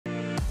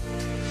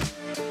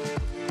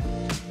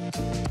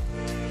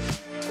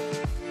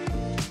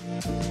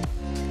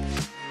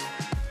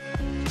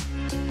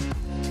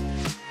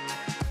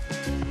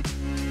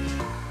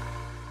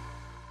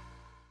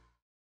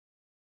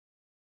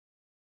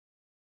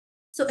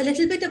So a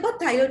little bit about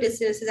thyroid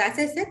dysgenesis. As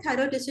I said,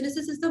 thyroid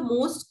dysgenesis is the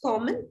most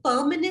common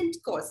permanent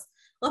cause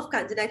of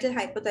congenital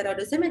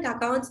hypothyroidism. It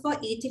accounts for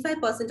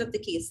 85% of the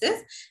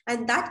cases,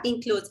 and that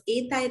includes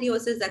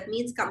athyrosis, that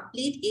means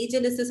complete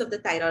agenesis of the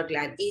thyroid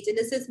gland.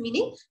 Agenesis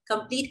meaning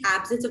complete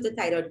absence of the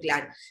thyroid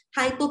gland.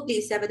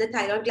 Hypoplasia, where the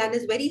thyroid gland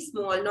is very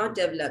small, not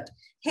developed.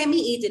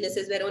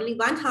 Hemiagenesis, where only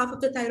one half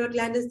of the thyroid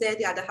gland is there,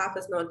 the other half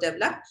is not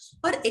developed.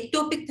 Or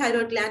ectopic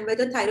thyroid gland, where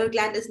the thyroid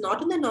gland is not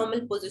in the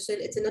normal position,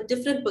 it's in a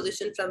different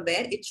position from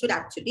where it should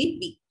actually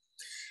be.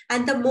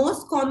 And the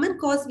most common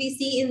cause we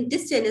see in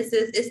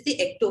dysgenesis is the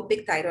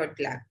ectopic thyroid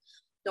gland.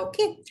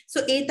 Okay,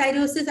 so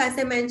athyrosis, as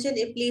I mentioned,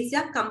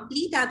 aplasia,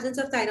 complete absence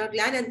of thyroid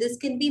gland, and this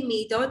can be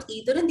made out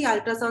either in the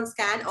ultrasound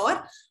scan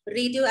or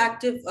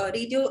radioactive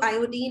radio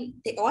iodine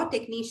or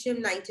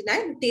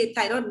technetium-99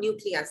 thyroid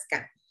nuclear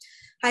scan.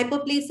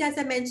 Hypoplasia, as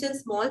I mentioned,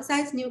 small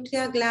size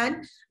nuclear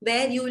gland,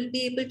 where you will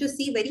be able to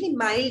see very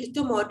mild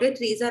to moderate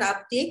razor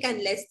uptake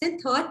and less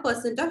than 3%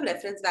 of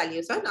reference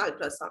values on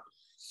ultrasound.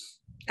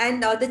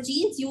 And the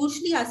genes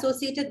usually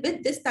associated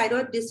with this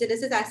thyroid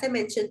dysgenesis, as I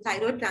mentioned,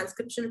 thyroid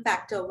transcription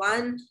factor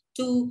 1,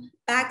 2,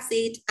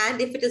 PAX8, and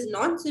if it is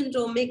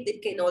non-syndromic,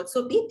 it can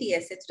also be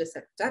TSH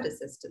receptor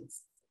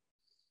resistance.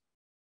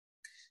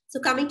 So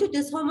coming to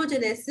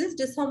dyshomogenesis,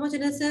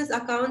 dyshomogenesis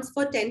accounts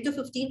for 10 to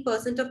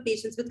 15% of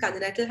patients with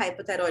congenital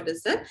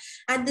hypothyroidism.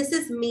 And this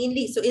is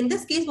mainly, so in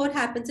this case, what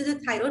happens is the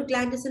thyroid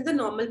gland is in the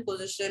normal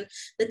position.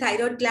 The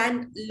thyroid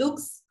gland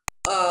looks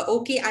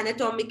okay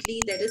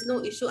anatomically. There is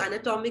no issue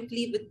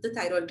anatomically with the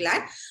thyroid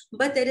gland,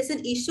 but there is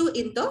an issue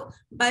in the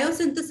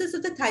biosynthesis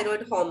of the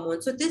thyroid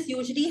hormone. So this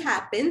usually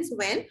happens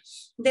when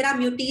there are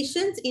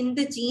mutations in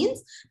the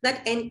genes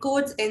that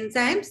encodes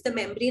enzymes, the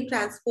membrane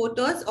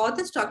transporters, or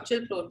the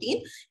structural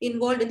protein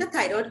involved in the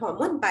thyroid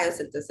hormone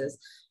biosynthesis.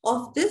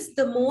 Of this,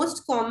 the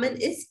most common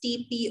is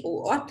TPO,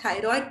 or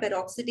thyroid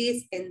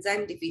peroxidase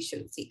enzyme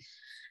deficiency.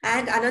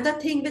 And another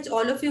thing which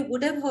all of you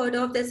would have heard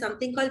of, there's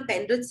something called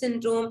Pendred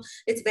syndrome.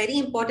 It's very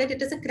important.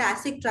 It is a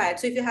classic triad.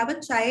 So if you have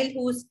a child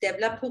who's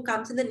developed, who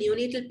comes in the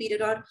neonatal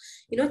period or,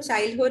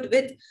 childhood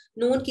with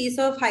known case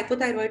of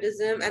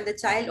hypothyroidism, and the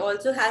child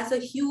also has a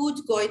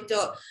huge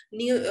goiter,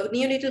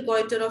 neonatal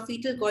goiter or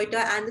fetal goiter,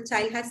 and the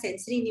child has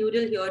sensory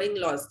neural hearing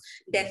loss,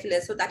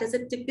 deafness. So that is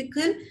a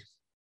typical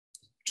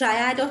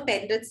triad of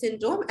Pendred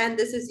syndrome. And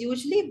this is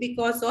usually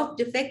because of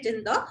defect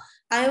in the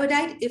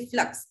iodide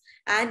efflux.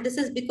 And this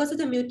is because of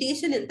the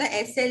mutation in the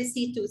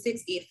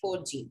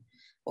SLC26A4 gene,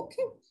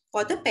 okay,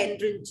 or the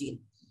Pendred gene.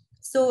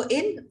 So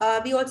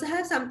we also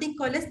have something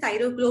called as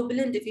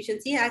thyroglobulin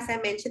deficiency. As I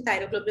mentioned,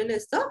 thyroglobulin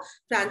is the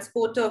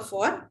transporter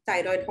for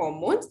thyroid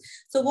hormones.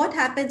 So what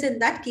happens in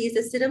that case,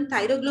 the serum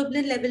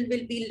thyroglobulin level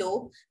will be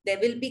low. There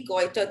will be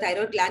goiter,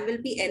 thyroid gland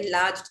will be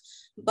enlarged,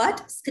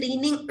 but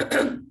screening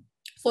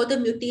for the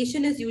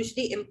mutation is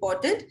usually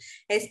important,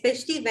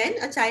 especially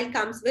when a child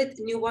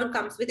newborn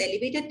comes with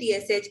elevated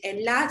TSH,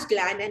 enlarged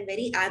gland, and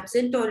very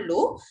absent or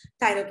low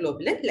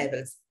thyroglobulin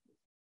levels.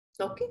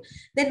 Okay.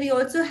 Then we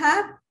also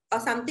have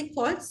something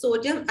called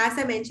sodium. As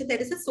I mentioned,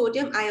 there is a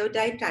sodium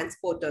iodide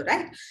transporter,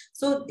 right?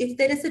 So if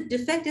there is a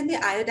defect in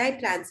the iodide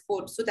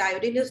transport, so the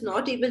iodine is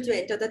not able to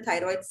enter the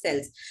thyroid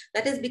cells,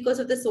 that is because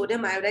of the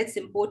sodium iodide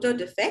symporter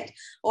defect,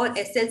 or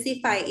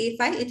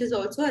SLC5A5. It is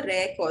also a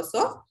rare cause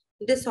of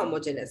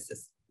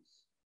dyshomogenesis.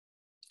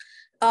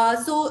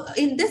 So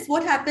in this,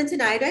 what happens in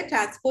iodide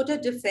transporter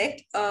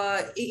defect,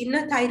 in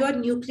a thyroid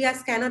nuclear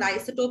scan or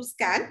isotope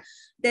scan,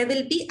 there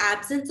will be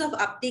absence of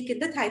uptake in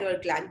the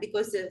thyroid gland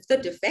because of the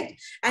defect.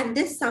 And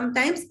this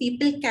sometimes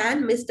people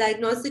can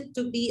misdiagnose it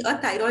to be a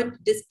thyroid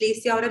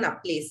dysplasia or an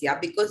aplasia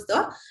because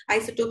the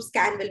isotope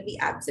scan will be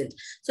absent.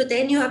 So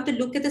then you have to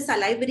look at the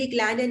salivary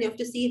gland and you have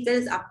to see if there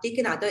is uptake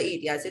in other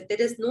areas. If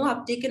there is no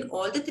uptake in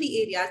all the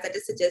three areas, that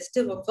is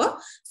suggestive of a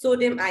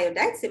sodium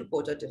iodide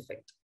symporter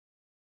defect.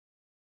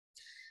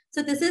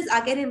 So this is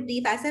again in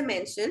brief, as I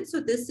mentioned. So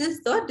this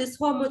is the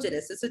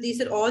dyshomogenesis. So these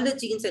are all the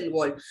genes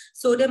involved.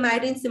 Sodium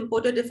iodine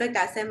symporter defect,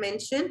 as I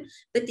mentioned,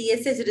 the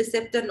TSH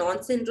receptor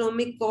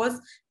non-syndromic cause.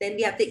 Then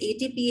we have the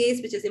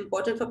ATPase, which is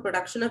important for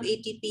production of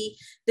ATP.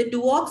 The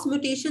duox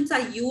mutations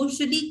are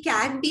usually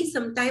can be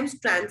sometimes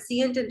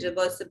transient and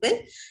reversible.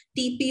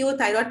 TPO,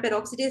 thyroid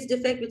peroxidase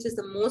defect, which is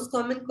the most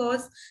common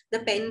cause. The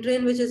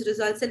Pendred, which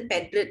results in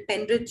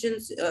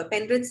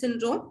Pendred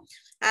syndrome.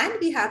 And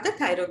we have the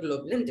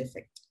thyroglobulin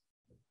defect.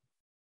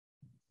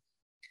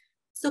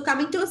 So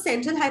coming to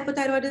central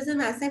hypothyroidism,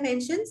 as I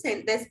mentioned,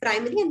 there's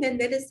primary and then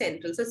there is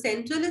central. So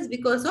central is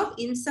because of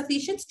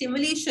insufficient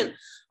stimulation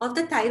of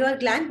the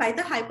thyroid gland by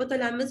the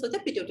hypothalamus or the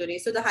pituitary.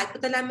 So the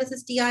hypothalamus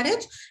is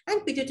TRH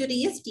and pituitary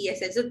is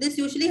TSH. So this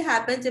usually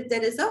happens if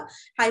there is a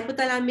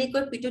hypothalamic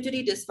or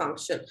pituitary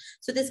dysfunction.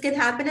 So this can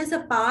happen as a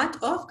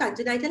part of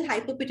congenital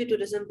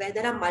hypopituitarism where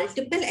there are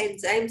multiple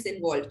enzymes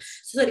involved.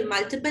 So sorry,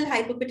 multiple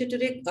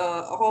hypopituitary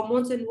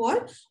hormones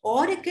involved,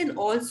 or it can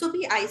also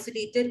be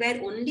isolated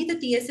where only the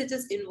TSH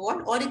is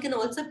involved, or it can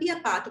also be a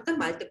part of the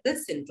multiple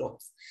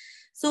syndromes.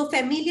 So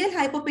familial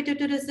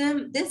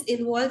hypopituitarism, this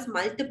involves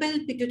multiple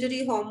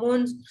pituitary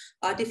hormones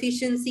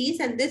deficiencies,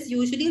 and this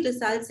usually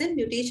results in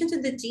mutations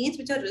in the genes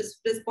which are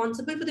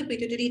responsible for the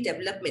pituitary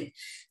development.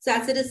 So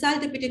as a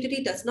result, the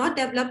pituitary does not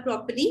develop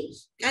properly,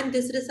 and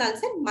this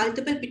results in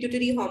multiple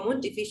pituitary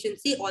hormone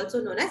deficiency,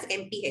 also known as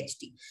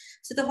MPHD.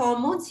 So the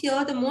hormones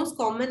here, the most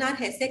common are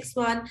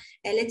HSX1,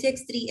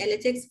 LHX3,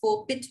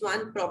 LHX4,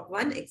 PIT1,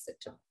 PROP1,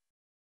 etc.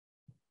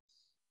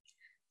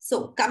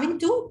 So coming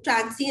to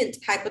transient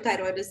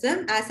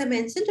hypothyroidism, as I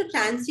mentioned, to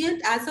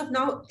transient, as of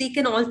now, they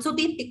can also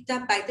be picked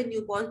up by the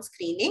newborn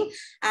screening,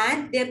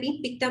 and they're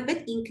being picked up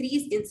with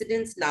increased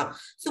incidence now.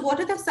 So what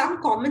are the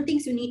some common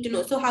things you need to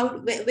know? So how,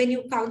 when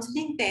you're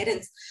counseling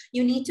parents,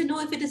 you need to know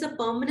if it is a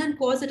permanent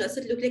cause or does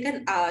it look like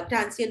an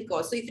transient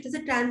cause. So if it is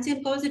a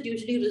transient cause, it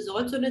usually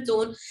resolves on its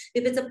own.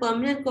 If it's a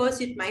permanent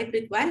cause, it might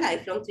require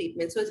lifelong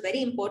treatment. So it's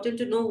very important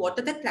to know what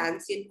are the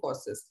transient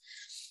causes.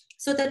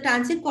 So the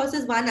transient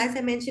causes, one, as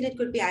I mentioned, it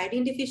could be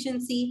iodine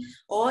deficiency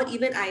or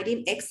even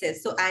iodine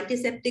excess. So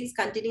antiseptics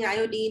containing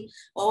iodine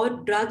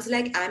or drugs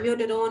like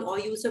amiodarone or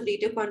use of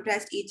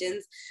radiocontrast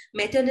agents,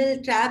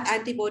 maternal trap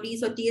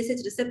antibodies or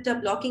TSH receptor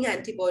blocking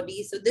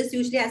antibodies. So this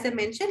usually, as I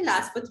mentioned,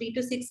 lasts for 3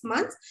 to 6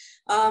 months.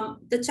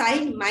 The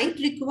child might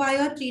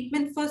require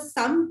treatment for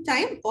some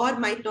time or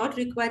might not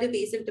require if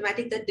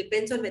asymptomatic. That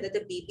depends on whether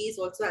the baby is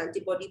also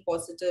antibody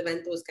positive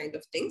and those kind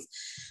of things.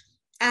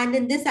 And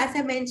in this, as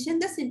I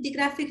mentioned, the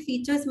scintigraphic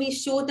features may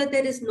show that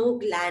there is no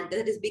gland.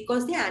 That is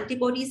because the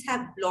antibodies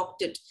have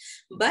blocked it.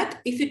 But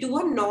if you do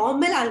a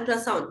normal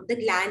ultrasound,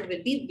 the gland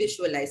will be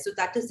visualized. So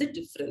that is the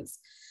difference.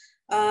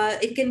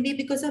 It can be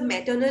because of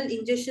maternal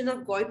ingestion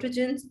of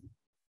goitrogens.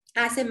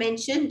 As I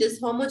mentioned,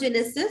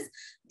 dyshomogenesis,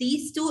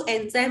 these two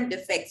enzyme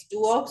defects,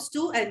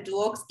 DUOX2 and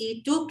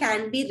DUOXA2,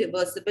 can be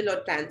reversible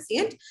or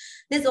transient.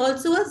 There's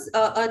also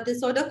a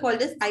disorder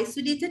called as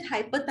isolated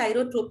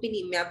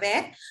hyperthyroidopenia,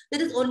 where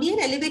there is only an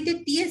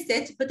elevated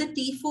TSH, but the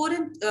T4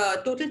 and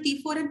total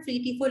T4 and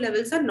free T4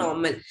 levels are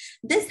normal.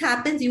 This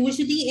happens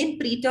usually in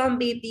preterm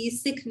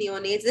babies, sick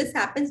neonates. This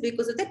happens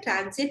because of the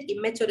transient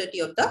immaturity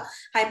of the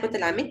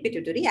hypothalamic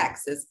pituitary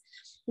axis.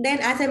 Then,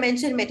 as I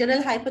mentioned,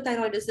 maternal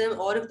hypothyroidism,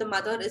 or if the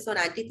mother is on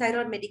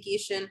anti-thyroid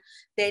medication.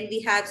 Then we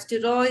have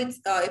steroids,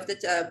 if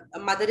the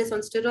mother is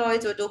on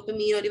steroids or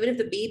dopamine, or even if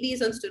the baby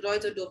is on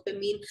steroids or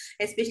dopamine,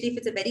 especially if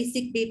it's a very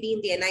sick baby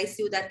in the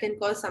NICU, that can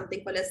cause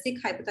something called a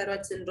sick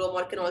hypothyroid syndrome,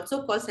 or can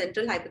also cause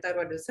central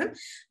hypothyroidism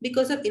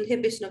because of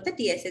inhibition of the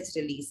TSH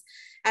release.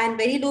 And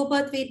very low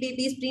birth weight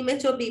babies,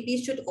 premature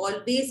babies should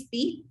always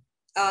be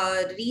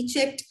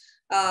rechecked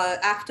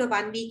after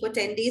 1 week or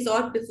 10 days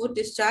or before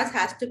discharge.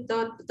 Has to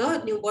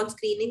the newborn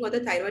screening or the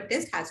thyroid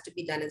test has to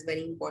be done. Is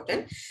very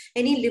important.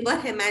 Any liver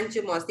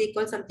hemangiomas, they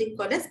call something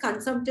called as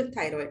consumptive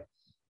thyroid.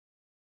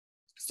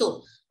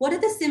 So what are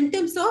the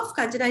symptoms of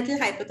congenital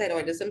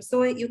hypothyroidism?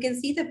 So you can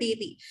see the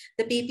baby.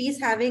 The baby is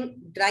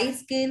having dry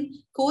skin,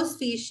 coarse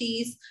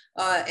feces,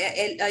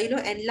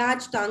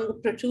 enlarged tongue,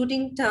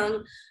 protruding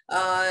tongue.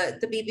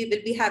 The baby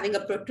will be having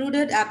a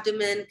protruded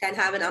abdomen, can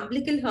have an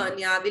umbilical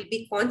hernia, will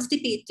be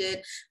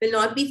constipated, will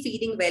not be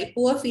feeding well,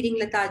 poor feeding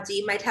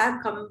lethargy, might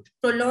have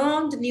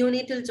prolonged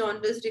neonatal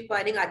jaundice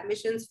requiring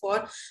admissions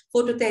for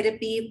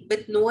phototherapy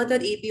with no other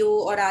ABO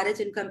or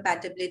RH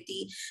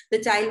incompatibility. The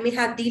child may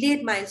have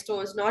delayed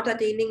milestones, not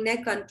attaining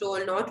neck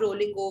control, not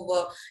rolling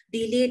over,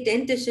 delayed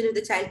dentition if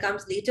the child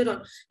comes later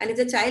on. And if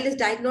the child is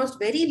diagnosed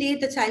very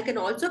late, the child can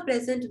also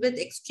present with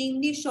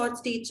extremely short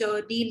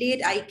stature,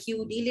 delayed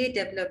IQ, delayed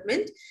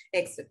development,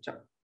 etc.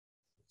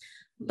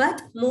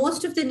 But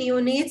most of the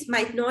neonates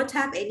might not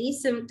have any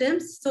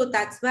symptoms. So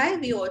that's why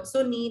we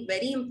also need,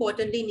 very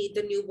importantly, need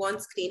the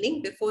newborn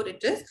screening before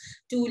it is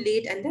too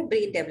late and the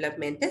brain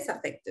development is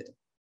affected.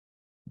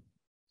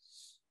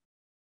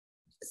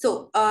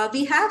 So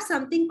we have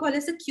something called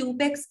as a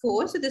Quebec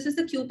score. So this is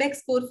the Quebec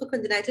score for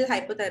congenital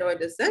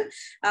hypothyroidism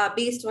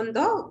based on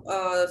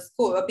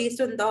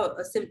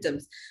the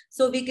symptoms.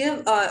 So we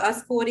give a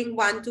scoring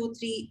 1, 2,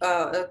 3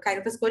 kind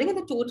of a scoring, and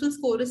the total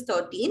score is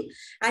 13.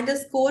 And a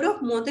score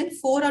of more than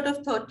 4 out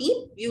of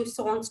 13, you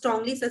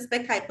strongly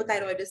suspect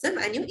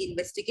hypothyroidism and you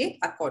investigate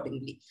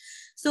accordingly.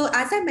 So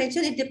as I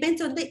mentioned, it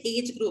depends on the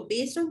age group.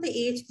 Based on the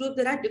age group,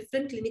 there are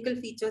different clinical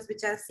features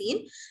which are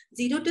seen.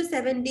 0 to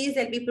 7 days,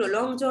 there'll be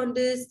prolonged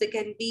jaundice. There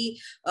can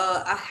be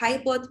a high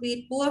birth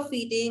weight, poor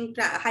feeding,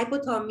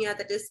 hypothermia,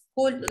 that is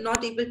cold,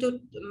 not able to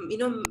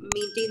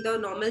maintain the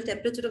normal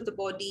temperature of the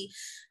body,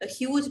 a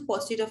huge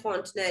posterior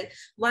fontanelle.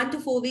 1 to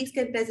 4 weeks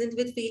can present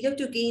with failure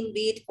to gain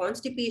weight,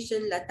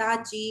 constipation,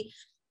 lethargy,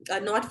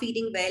 not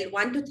feeding well.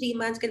 1 to 3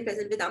 months can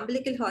present with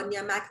umbilical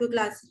hernia,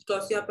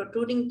 macroglossia,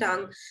 protruding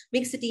tongue,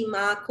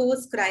 myxedema,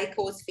 coarse cry,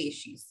 coarse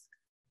facies.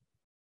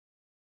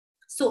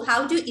 So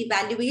how do you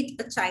evaluate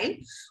a child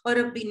or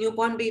a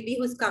newborn baby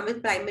who's come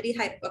with primary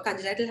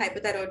congenital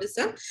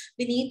hypothyroidism?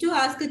 We need to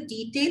ask a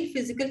detailed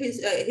physical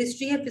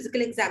history and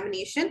physical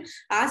examination.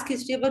 Ask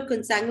history about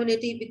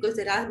consanguinity because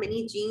there are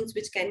many genes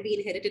which can be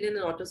inherited in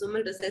an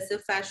autosomal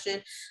recessive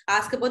fashion.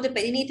 Ask about the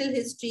perinatal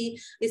history.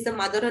 Is the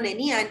mother on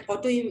any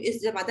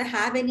is the mother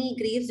have any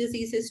Graves'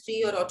 disease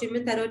history or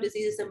autoimmune thyroid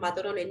disease? Is the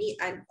mother on any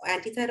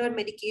antithyroid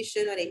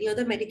medication or any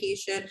other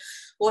medication?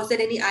 Was there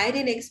any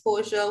iodine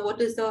exposure?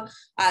 What is the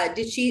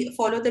did she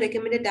follow the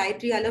recommended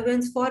dietary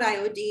allowance for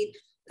iodine?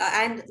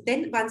 And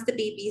then once the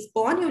baby is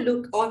born, you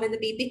look, or when the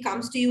baby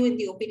comes to you in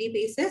the OPD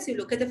basis, you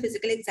look at the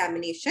physical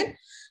examination.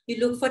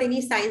 You look for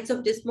any signs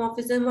of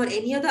dysmorphism or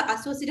any other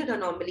associated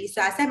anomalies.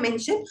 So as I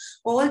mentioned,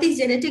 all these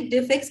genetic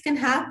defects can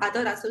have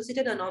other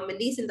associated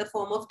anomalies in the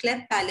form of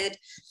cleft palate,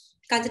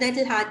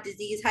 congenital heart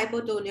disease,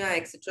 hypotonia,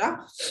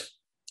 etc.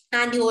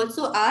 And you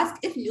also ask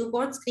if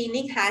newborn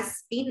screening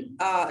has been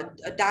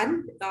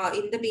done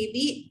in the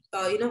baby,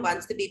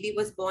 once the baby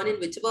was born, in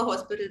whichever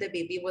hospital the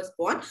baby was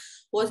born.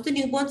 Was the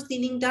newborn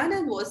screening done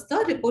and was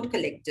the report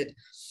collected?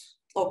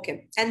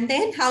 Okay. And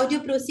then how do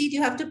you proceed?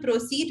 You have to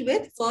proceed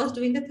with first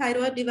doing the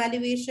thyroid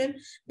evaluation.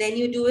 Then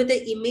you do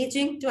the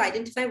imaging to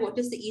identify what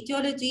is the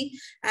etiology.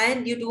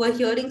 And you do a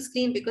hearing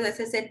screen because, as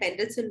I said,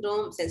 Pendle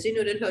syndrome, sensory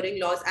neural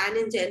hearing loss, and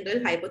in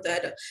general,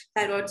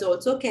 hypothyroids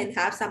also can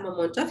have some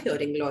amount of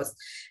hearing loss.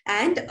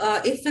 And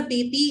if the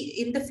baby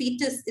in the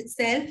fetus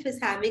itself is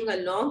having a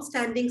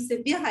long-standing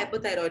severe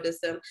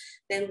hypothyroidism,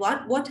 then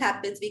what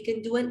happens? We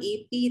can do an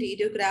AP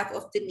radiograph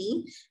of the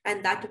knee,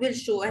 and that will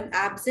show an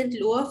absent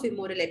lower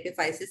femoral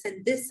epiphysis.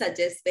 And this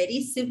suggests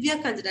very severe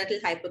congenital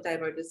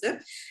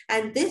hypothyroidism.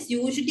 And this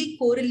usually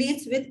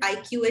correlates with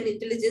IQ and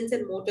intelligence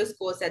and motor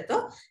scores at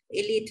the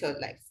later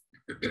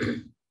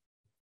life.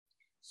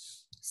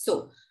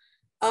 So,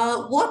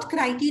 what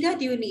criteria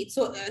do you need?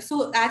 So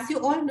as you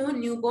all know,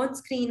 newborn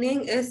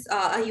screening is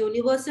a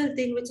universal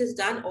thing which is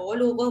done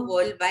all over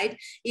worldwide.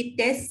 It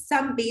tests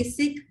some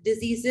basic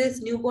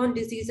diseases, newborn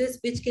diseases,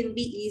 which can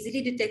be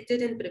easily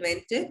detected and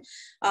prevented.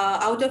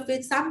 Out of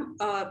which some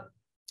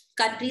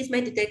countries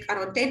might detect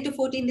around 10 to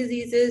 14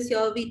 diseases.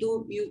 Here we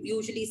do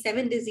usually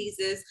 7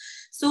 diseases.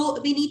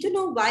 So we need to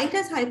know, why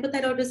does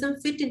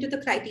hypothyroidism fit into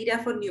the criteria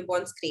for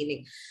newborn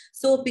screening?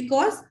 So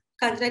because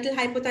congenital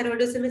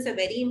hypothyroidism is a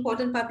very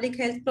important public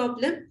health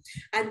problem,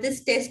 and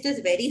this test is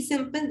very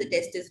simple. The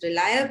test is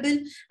reliable,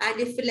 and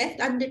if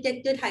left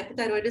undetected,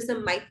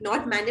 hypothyroidism might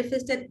not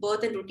manifest at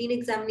birth and routine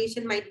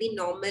examination might be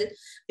normal.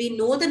 We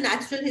know the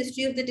natural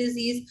history of the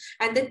disease,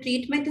 and the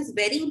treatment is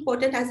very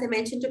important, as I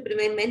mentioned, to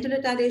prevent mental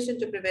retardation,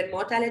 to prevent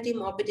mortality,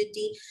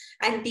 morbidity,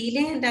 and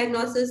delay in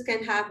diagnosis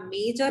can have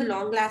major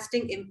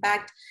long-lasting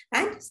impact,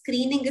 and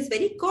screening is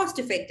very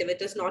cost-effective.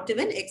 It is not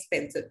even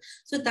expensive.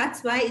 So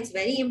that's why it's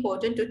very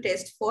important to test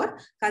for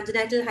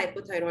congenital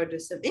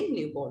hypothyroidism in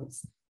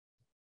newborns.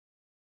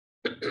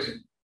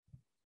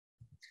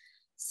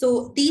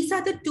 So these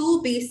are the 2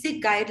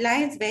 basic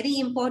guidelines, very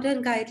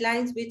important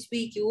guidelines, which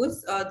we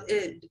use,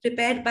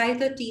 prepared by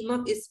the team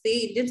of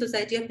ISPE, Indian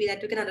Society of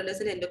Paediatric and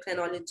Adolescent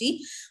Endocrinology.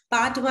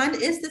 Part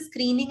 1 is the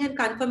screening and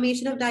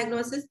confirmation of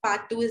diagnosis.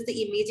 Part 2 is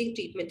the imaging,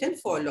 treatment,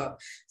 and follow-up.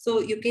 So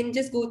you can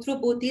just go through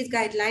both these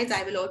guidelines.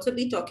 I will also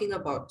be talking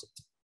about it.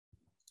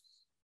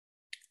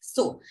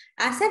 So,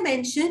 as I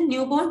mentioned,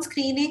 newborn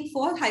screening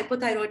for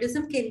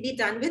hypothyroidism can be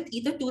done with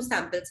either 2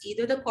 samples,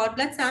 either the cord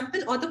blood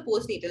sample or the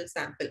postnatal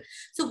sample.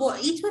 So,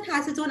 each one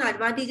has its own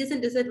advantages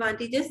and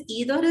disadvantages.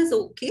 Either is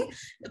okay,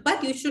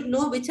 but you should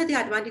know which are the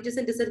advantages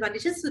and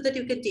disadvantages so that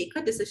you can take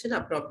a decision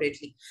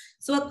appropriately.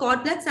 So, a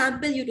cord blood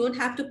sample, you don't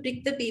have to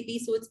prick the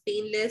baby, so it's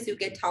painless. You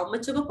get how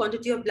much of a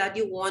quantity of blood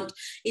you want.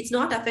 It's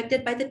not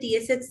affected by the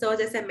TSH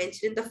surge, as I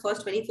mentioned, in the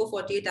first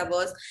 24-48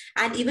 hours.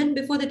 And even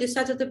before the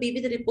discharge of the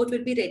baby, the report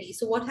will be ready.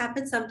 So, what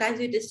happens, sometimes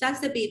we discharge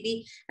the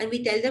baby and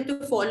we tell them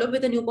to follow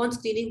with the newborn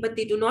screening, but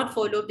they do not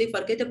follow, they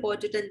forget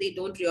about it and they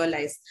don't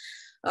realize.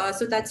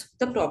 So that's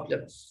the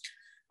problem.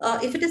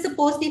 If it is a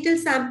postnatal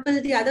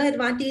sample, the other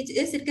advantage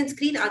is it can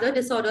screen other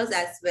disorders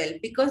as well,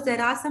 because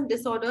there are some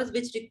disorders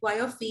which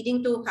require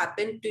feeding to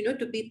happen,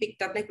 to be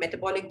picked up, like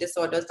metabolic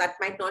disorders that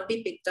might not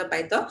be picked up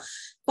by the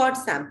cord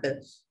sample.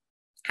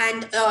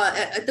 And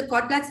the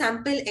cord blood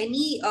sample,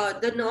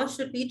 the nurse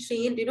should be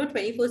trained,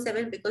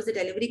 24/7, because the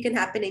delivery can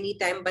happen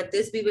anytime. But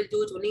this we will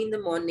do it only in the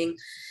morning.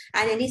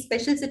 And any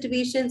special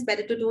situations,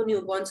 better to do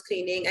newborn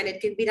screening. And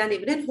it can be done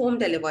even in home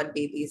delivered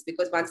babies,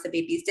 because once the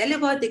baby is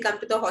delivered, they come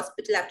to the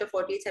hospital after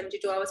 48,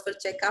 72 hours for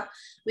checkup.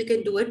 We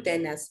can do it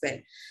then as well.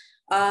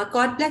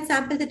 Cord blood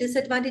sample, the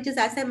disadvantages,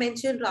 as I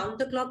mentioned,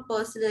 round-the-clock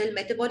personnel,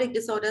 metabolic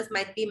disorders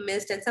might be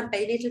missed, and some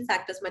perinatal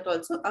factors might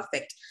also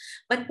affect.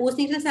 But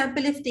postnatal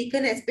sample, if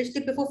taken,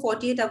 especially before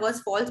 48 hours,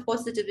 false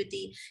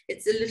positivity.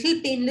 It's a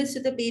little painless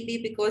to the baby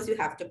because you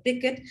have to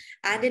pick it,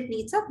 and it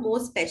needs a more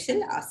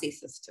special assay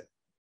system.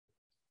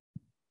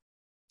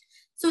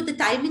 So the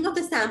timing of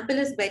the sample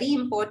is very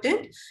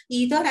important.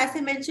 Either, as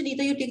I mentioned,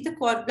 either you take the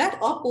cord blood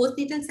or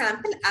postnatal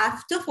sample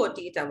after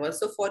 48 hours.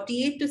 So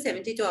 48 to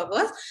 72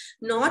 hours,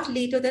 not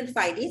later than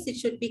 5 days, it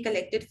should be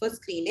collected for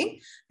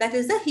screening. That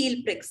is the heel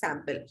prick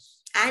sample.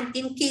 And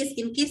in case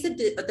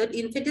the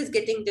infant is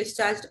getting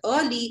discharged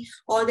early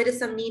or there is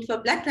some need for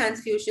blood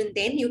transfusion,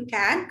 then you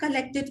can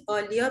collect it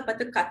earlier, but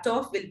the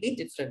cutoff will be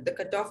different. The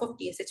cutoff of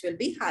TSH will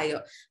be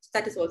higher. So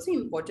that is also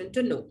important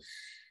to know.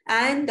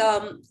 And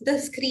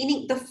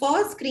the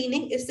first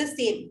screening is the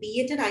same, be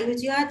it an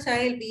IUGR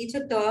child, be it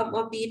a term,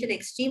 or be it an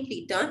extreme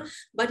preterm.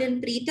 But in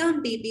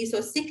preterm babies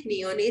or sick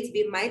neonates,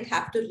 we might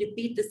have to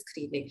repeat the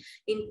screening.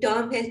 In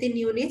term healthy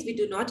neonates, we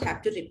do not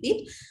have to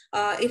repeat.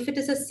 If it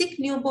is a sick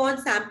newborn,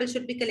 sample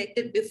should be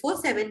collected before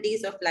 7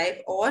 days of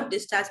life or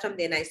discharged from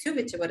the NICU,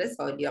 whichever is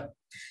earlier.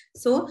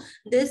 So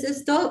this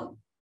is the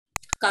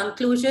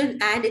conclusion,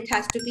 and it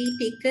has to be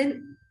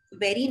taken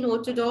very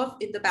noted of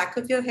in the back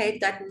of your head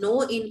that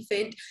no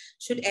infant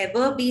should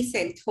ever be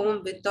sent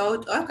home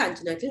without a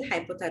congenital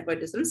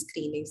hypothyroidism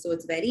screening. So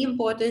it's very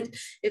important.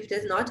 If it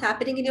is not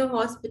happening in your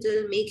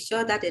hospital, make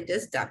sure that it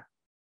is done,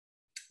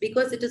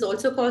 because it is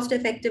also cost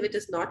effective. It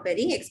is not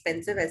very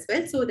expensive as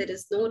well. So there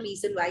is no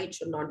reason why it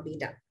should not be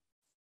done.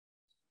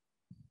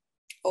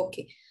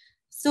 Okay.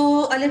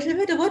 So a little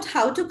bit about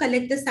how to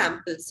collect the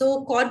sample.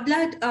 So cord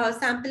blood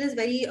sample is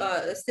very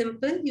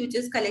simple. You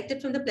just collect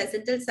it from the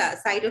placental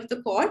side of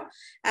the cord,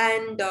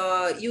 and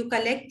you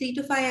collect 3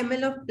 to 5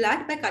 ml of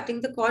blood by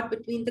cutting the cord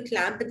between the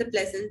clamp and the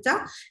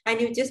placenta,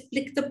 and you just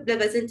prick the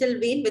placental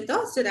vein with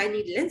a sterile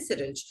needle and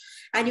syringe.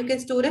 And you can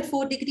store at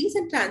 4 degrees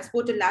and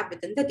transport to lab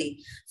within the day.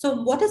 So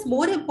what is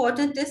more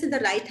important is in the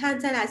right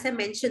hand side, as I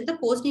mentioned, the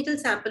postnatal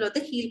sample or the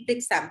heel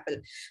prick sample.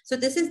 So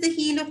this is the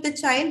heel of the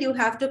child. You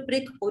have to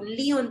prick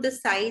only on the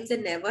sides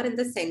and never in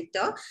the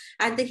center.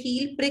 And the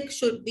heel prick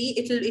should be,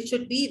 it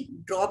should be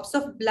drops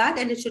of blood,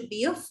 and it should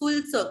be a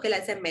full circle,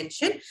 as I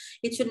mentioned.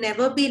 It should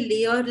never be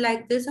layered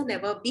like this or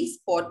never be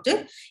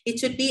spotted. It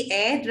should be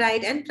air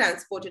dried and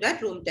transported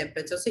at room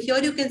temperature. So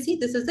here you can see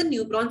this is the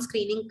newborn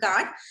screening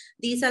card.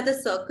 These are the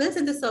circles,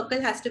 and the circle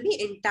has to be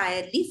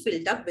entirely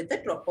filled up with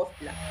a drop of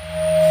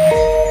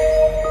blood.